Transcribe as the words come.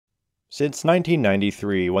Since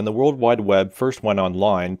 1993, when the World Wide Web first went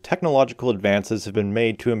online, technological advances have been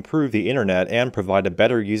made to improve the internet and provide a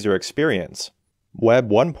better user experience. Web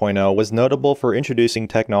 1.0 was notable for introducing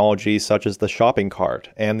technologies such as the shopping cart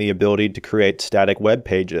and the ability to create static web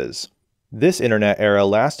pages. This internet era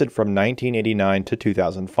lasted from 1989 to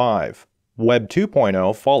 2005. Web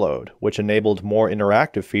 2.0 followed, which enabled more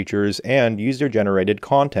interactive features and user-generated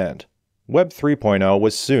content. Web 3.0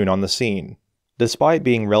 was soon on the scene. Despite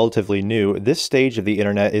being relatively new, this stage of the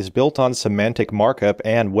internet is built on semantic markup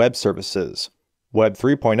and web services. Web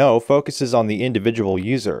 3.0 focuses on the individual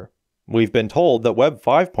user. We've been told that Web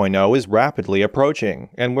 5.0 is rapidly approaching,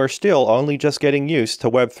 and we're still only just getting used to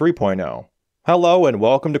Web 3.0. Hello and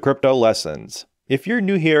welcome to Crypto Lessons. If you're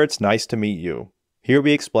new here, it's nice to meet you. Here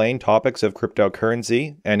we explain topics of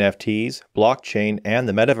cryptocurrency, NFTs, blockchain, and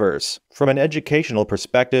the Metaverse from an educational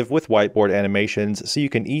perspective with whiteboard animations so you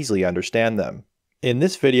can easily understand them. In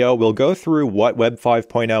this video, we'll go through what Web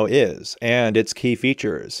 5.0 is and its key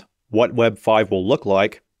features, what Web 5 will look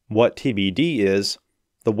like, what TBD is,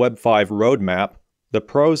 the Web 5 roadmap, the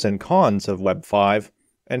pros and cons of Web 5,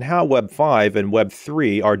 and how Web 5 and Web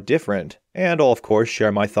 3 are different, and I'll of course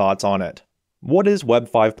share my thoughts on it. What is Web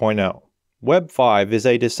 5.0? Web 5 is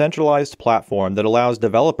a decentralized platform that allows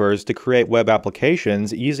developers to create web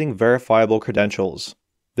applications using verifiable credentials.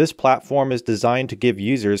 This platform is designed to give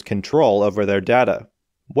users control over their data.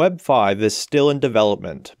 Web 5 is still in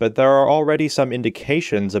development, but there are already some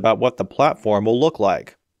indications about what the platform will look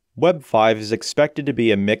like. Web 5 is expected to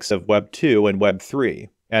be a mix of Web 2 and Web 3,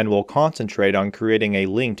 and will concentrate on creating a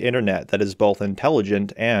linked internet that is both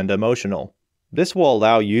intelligent and emotional. This will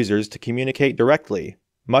allow users to communicate directly,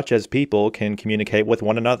 much as people can communicate with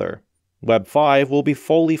one another. Web 5 will be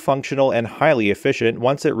fully functional and highly efficient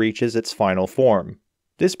once it reaches its final form.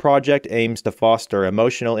 This project aims to foster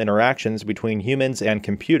emotional interactions between humans and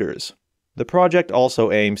computers. The project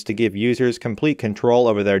also aims to give users complete control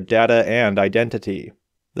over their data and identity.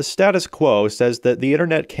 The status quo says that the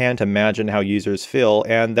internet can't imagine how users feel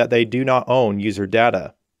and that they do not own user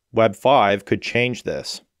data. Web 5 could change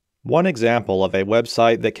this. One example of a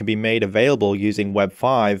website that can be made available using Web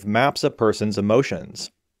 5 maps a person's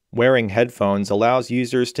emotions. Wearing headphones allows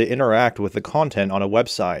users to interact with the content on a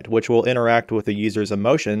website, which will interact with the user's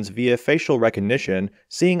emotions via facial recognition,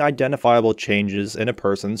 seeing identifiable changes in a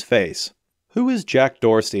person's face. Who is Jack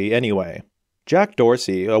Dorsey anyway? Jack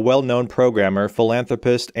Dorsey, a well-known programmer,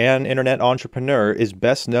 philanthropist, and internet entrepreneur, is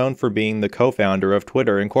best known for being the co-founder of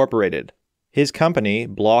Twitter Incorporated. His company,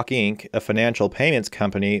 Block Inc., a financial payments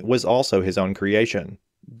company, was also his own creation.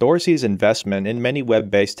 Dorsey's investment in many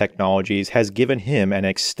web-based technologies has given him an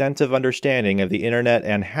extensive understanding of the internet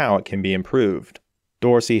and how it can be improved.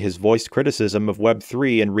 Dorsey has voiced criticism of Web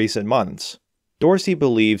 3 in recent months. Dorsey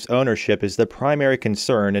believes ownership is the primary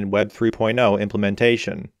concern in Web 3.0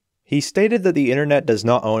 implementation. He stated that the internet does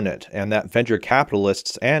not own it, and that venture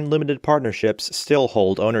capitalists and limited partnerships still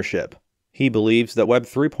hold ownership. He believes that Web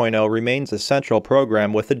 3.0 remains a central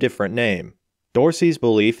program with a different name. Dorsey's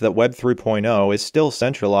belief that Web 3.0 is still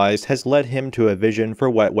centralized has led him to a vision for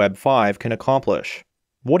what Web 5 can accomplish.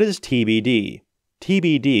 What is TBD?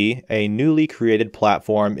 TBD, a newly created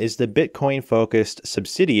platform, is the Bitcoin-focused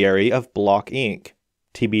subsidiary of Block Inc.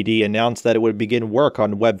 TBD announced that it would begin work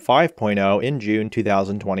on Web 5.0 in June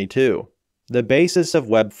 2022. The basis of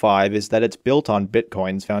Web 5 is that it's built on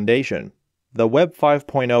Bitcoin's foundation. The Web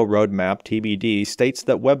 5.0 roadmap TBD states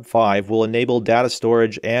that Web 5 will enable data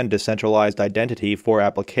storage and decentralized identity for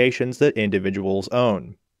applications that individuals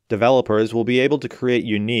own. Developers will be able to create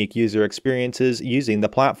unique user experiences using the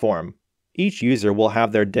platform. Each user will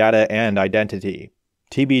have their data and identity.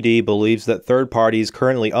 TBD believes that third parties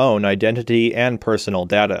currently own identity and personal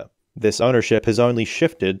data. This ownership has only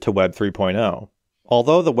shifted to Web 3.0.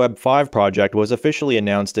 Although the Web 5 project was officially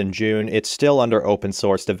announced in June, it's still under open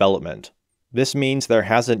source development. This means there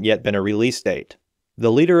hasn't yet been a release date.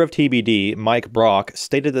 The leader of TBD, Mike Brock,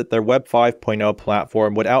 stated that their Web 5.0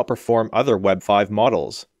 platform would outperform other Web 5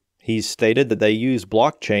 models. He's stated that they use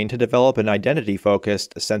blockchain to develop an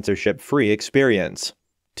identity-focused, censorship-free experience.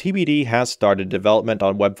 TBD has started development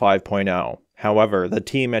on Web 5.0. However, the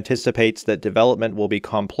team anticipates that development will be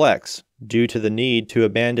complex due to the need to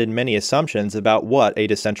abandon many assumptions about what a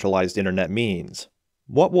decentralized internet means.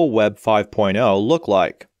 What will Web 5.0 look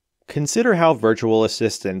like? Consider how virtual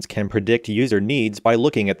assistants can predict user needs by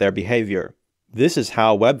looking at their behavior. This is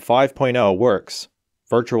how Web 5.0 works.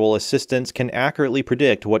 Virtual assistants can accurately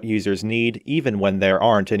predict what users need even when there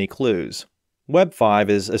aren't any clues. Web 5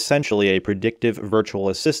 is essentially a predictive virtual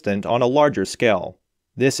assistant on a larger scale.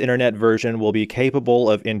 This internet version will be capable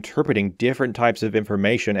of interpreting different types of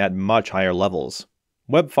information at much higher levels.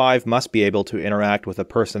 Web 5 must be able to interact with a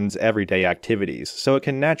person's everyday activities, so it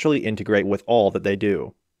can naturally integrate with all that they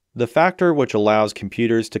do. The factor which allows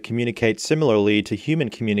computers to communicate similarly to human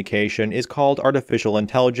communication is called artificial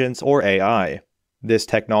intelligence, or AI. This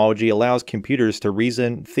technology allows computers to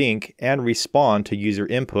reason, think, and respond to user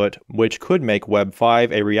input, which could make Web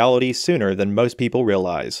 5 a reality sooner than most people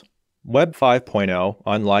realize. Web 5.0,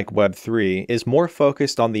 unlike Web 3, is more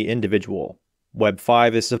focused on the individual. Web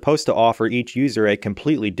 5 is supposed to offer each user a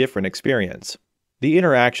completely different experience. The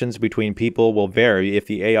interactions between people will vary if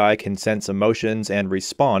the AI can sense emotions and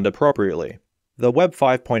respond appropriately. The Web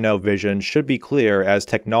 5.0 vision should be clear as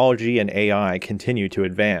technology and AI continue to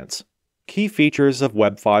advance. Key features of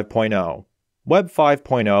Web 5.0. Web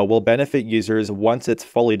 5.0 will benefit users once it's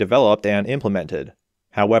fully developed and implemented.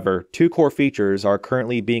 However, two core features are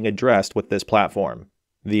currently being addressed with this platform: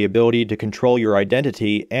 the ability to control your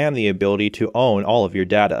identity and the ability to own all of your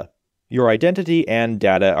data. Your identity and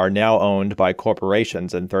data are now owned by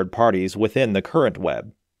corporations and third parties within the current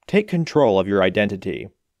web. Take control of your identity.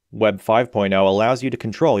 Web 5.0 allows you to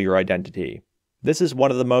control your identity. This is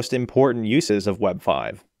one of the most important uses of Web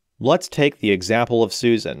 5. Let's take the example of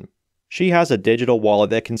Susan. She has a digital wallet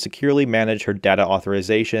that can securely manage her data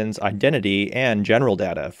authorizations, identity, and general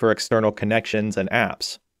data for external connections and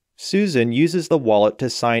apps. Susan uses the wallet to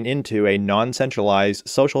sign into a non-centralized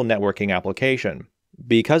social networking application.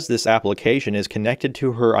 Because this application is connected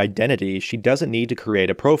to her identity, she doesn't need to create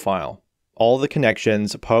a profile. All the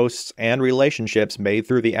connections, posts, and relationships made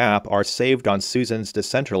through the app are saved on Susan's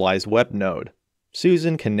decentralized web node.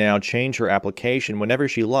 Susan can now change her application whenever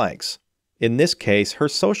she likes. In this case, her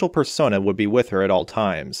social persona would be with her at all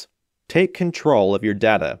times. Take control of your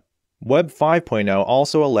data. Web 5.0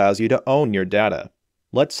 also allows you to own your data.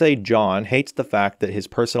 Let's say John hates the fact that his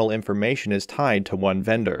personal information is tied to one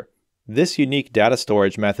vendor. This unique data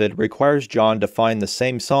storage method requires John to find the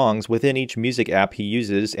same songs within each music app he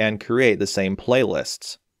uses and create the same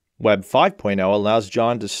playlists. Web 5.0 allows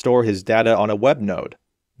John to store his data on a web node.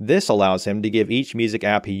 This allows him to give each music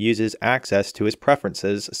app he uses access to his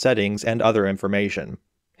preferences, settings, and other information.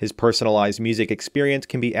 His personalized music experience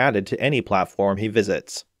can be added to any platform he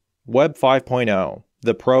visits. Web 5.0.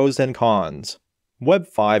 The pros and cons. Web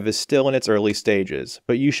 5 is still in its early stages,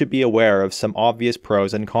 but you should be aware of some obvious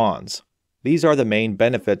pros and cons. These are the main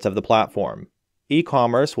benefits of the platform.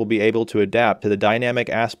 E-commerce will be able to adapt to the dynamic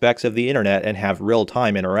aspects of the internet and have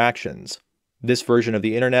real-time interactions. This version of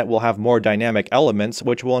the internet will have more dynamic elements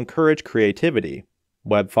which will encourage creativity.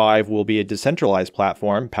 Web 5 will be a decentralized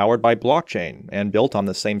platform powered by blockchain and built on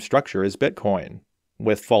the same structure as Bitcoin.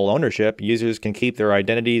 With full ownership, users can keep their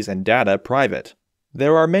identities and data private.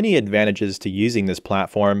 There are many advantages to using this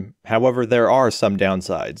platform, however there are some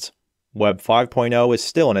downsides. Web 5.0 is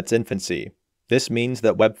still in its infancy. This means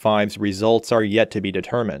that Web 5's results are yet to be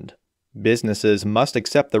determined. Businesses must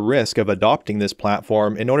accept the risk of adopting this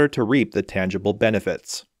platform in order to reap the tangible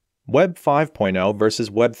benefits. Web 5.0 versus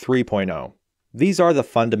Web 3.0. These are the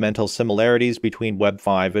fundamental similarities between Web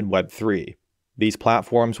 5 and Web 3. These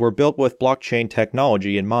platforms were built with blockchain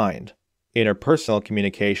technology in mind. Interpersonal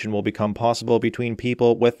communication will become possible between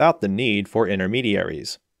people without the need for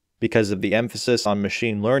intermediaries. Because of the emphasis on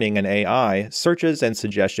machine learning and AI, searches and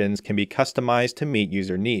suggestions can be customized to meet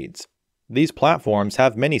user needs. These platforms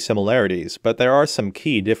have many similarities, but there are some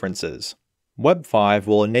key differences. Web 5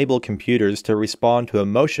 will enable computers to respond to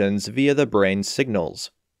emotions via the brain's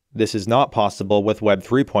signals. This is not possible with Web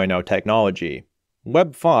 3.0 technology.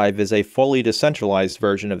 Web 5 is a fully decentralized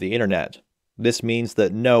version of the internet. This means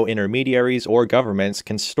that no intermediaries or governments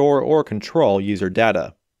can store or control user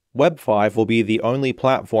data. Web 5 will be the only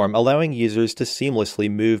platform allowing users to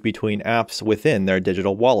seamlessly move between apps within their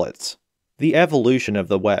digital wallets. The evolution of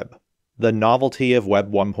the web. The novelty of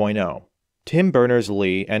Web 1.0. Tim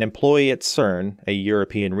Berners-Lee, an employee at CERN, a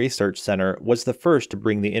European research center, was the first to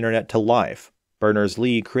bring the internet to life.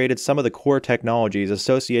 Berners-Lee created some of the core technologies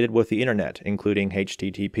associated with the internet, including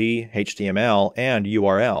HTTP, HTML, and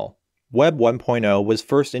URL. Web 1.0 was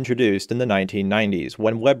first introduced in the 1990s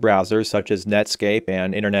when web browsers such as Netscape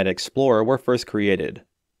and Internet Explorer were first created.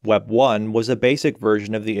 Web 1 was a basic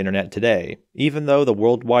version of the internet today, even though the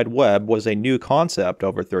World Wide Web was a new concept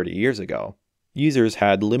over 30 years ago. Users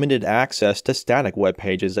had limited access to static web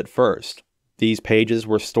pages at first. These pages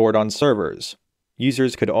were stored on servers.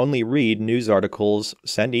 Users could only read news articles,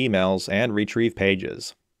 send emails, and retrieve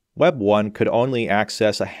pages. Web 1 could only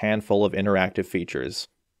access a handful of interactive features.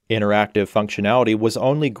 Interactive functionality was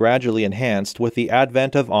only gradually enhanced with the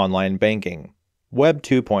advent of online banking. Web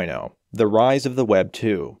 2.0. The rise of the Web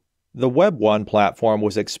 2. The Web 1 platform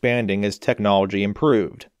was expanding as technology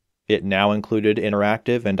improved. It now included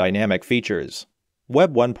interactive and dynamic features.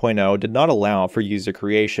 Web 1.0 did not allow for user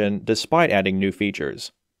creation despite adding new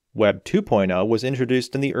features. Web 2.0 was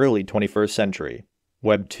introduced in the early 21st century.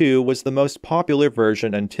 Web 2 was the most popular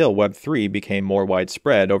version until Web 3 became more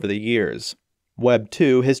widespread over the years. Web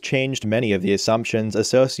 2 has changed many of the assumptions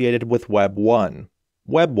associated with Web 1.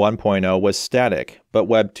 Web 1.0 was static, but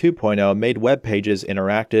Web 2.0 made web pages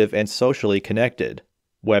interactive and socially connected.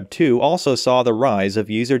 Web 2 also saw the rise of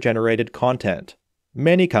user-generated content.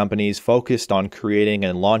 Many companies focused on creating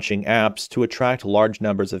and launching apps to attract large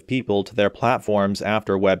numbers of people to their platforms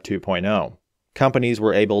after Web 2.0. Companies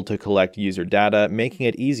were able to collect user data, making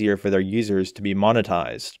it easier for their users to be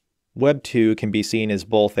monetized. Web 2 can be seen as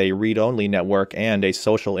both a read-only network and a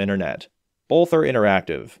social internet. Both are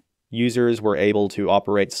interactive. Users were able to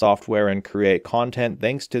operate software and create content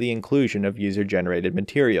thanks to the inclusion of user-generated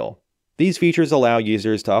material. These features allow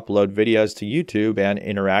users to upload videos to YouTube and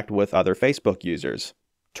interact with other Facebook users.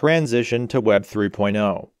 Transition to Web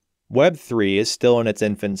 3.0. Web 3 is still in its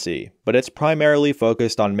infancy, but it's primarily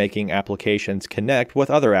focused on making applications connect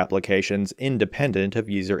with other applications independent of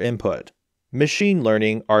user input. Machine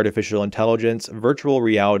learning, artificial intelligence, virtual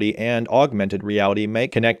reality, and augmented reality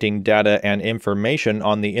make connecting data and information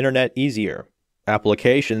on the internet easier.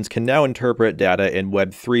 Applications can now interpret data in Web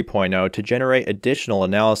 3.0 to generate additional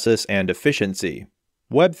analysis and efficiency.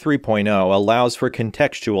 Web 3.0 allows for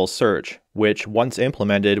contextual search, which, once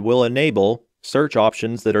implemented, will enable search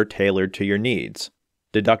options that are tailored to your needs.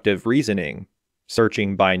 Deductive reasoning.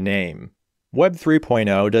 Searching by name. Web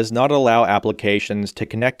 3.0 does not allow applications to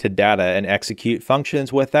connect to data and execute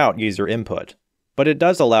functions without user input, but it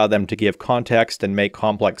does allow them to give context and make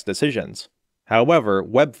complex decisions. However,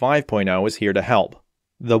 Web 5.0 is here to help.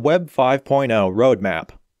 The Web 5.0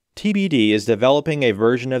 roadmap. TBD is developing a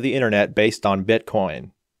version of the internet based on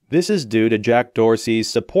Bitcoin. This is due to Jack Dorsey's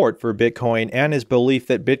support for Bitcoin and his belief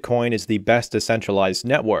that Bitcoin is the best decentralized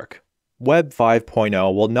network. Web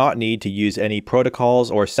 5.0 will not need to use any protocols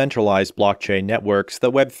or centralized blockchain networks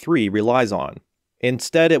that Web 3 relies on.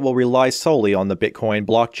 Instead, it will rely solely on the Bitcoin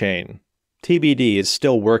blockchain. TBD is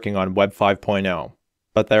still working on Web 5.0,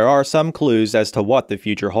 but there are some clues as to what the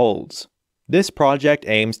future holds. This project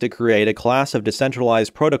aims to create a class of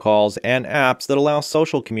decentralized protocols and apps that allow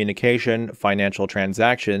social communication, financial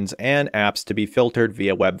transactions, and apps to be filtered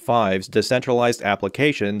via Web 5's decentralized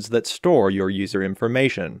applications that store your user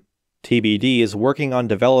information. TBD is working on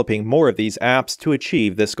developing more of these apps to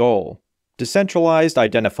achieve this goal. Decentralized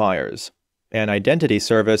identifiers. An identity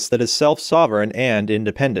service that is self-sovereign and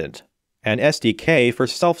independent. An SDK for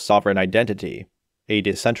self-sovereign identity. A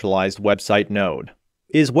decentralized website node.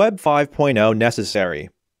 Is Web 5.0 necessary?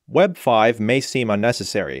 Web 5 may seem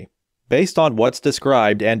unnecessary. Based on what's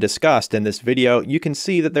described and discussed in this video, you can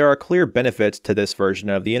see that there are clear benefits to this version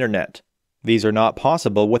of the internet. These are not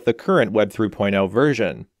possible with the current Web 3.0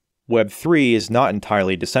 version. Web 3 is not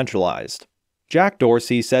entirely decentralized. Jack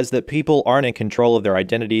Dorsey says that people aren't in control of their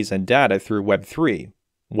identities and data through Web 3.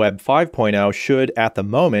 Web 5.0 should, at the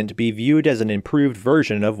moment, be viewed as an improved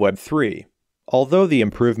version of Web 3. Although the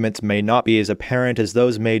improvements may not be as apparent as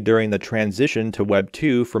those made during the transition to Web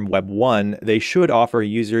 2 from Web 1, they should offer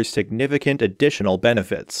users significant additional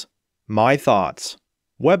benefits. My thoughts.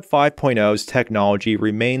 Web 5.0's technology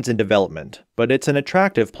remains in development, but it's an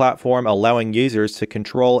attractive platform allowing users to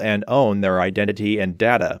control and own their identity and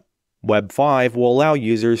data. Web 5 will allow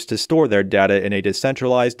users to store their data in a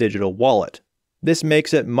decentralized digital wallet. This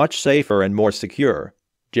makes it much safer and more secure.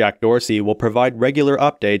 Jack Dorsey will provide regular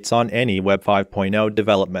updates on any Web 5.0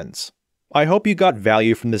 developments. I hope you got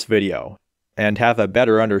value from this video, and have a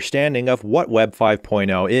better understanding of what Web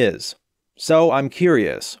 5.0 is. So I'm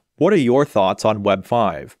curious, what are your thoughts on Web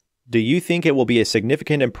 5? Do you think it will be a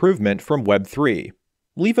significant improvement from Web 3?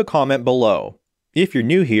 Leave a comment below. If you're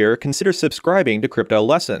new here, consider subscribing to Crypto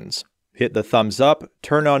Lessons. Hit the thumbs up,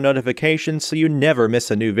 turn on notifications so you never miss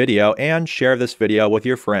a new video, and share this video with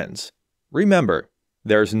your friends. Remember,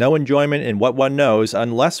 there's no enjoyment in what one knows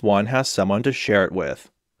unless one has someone to share it with.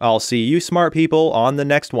 I'll see you smart people on the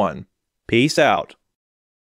next one. Peace out.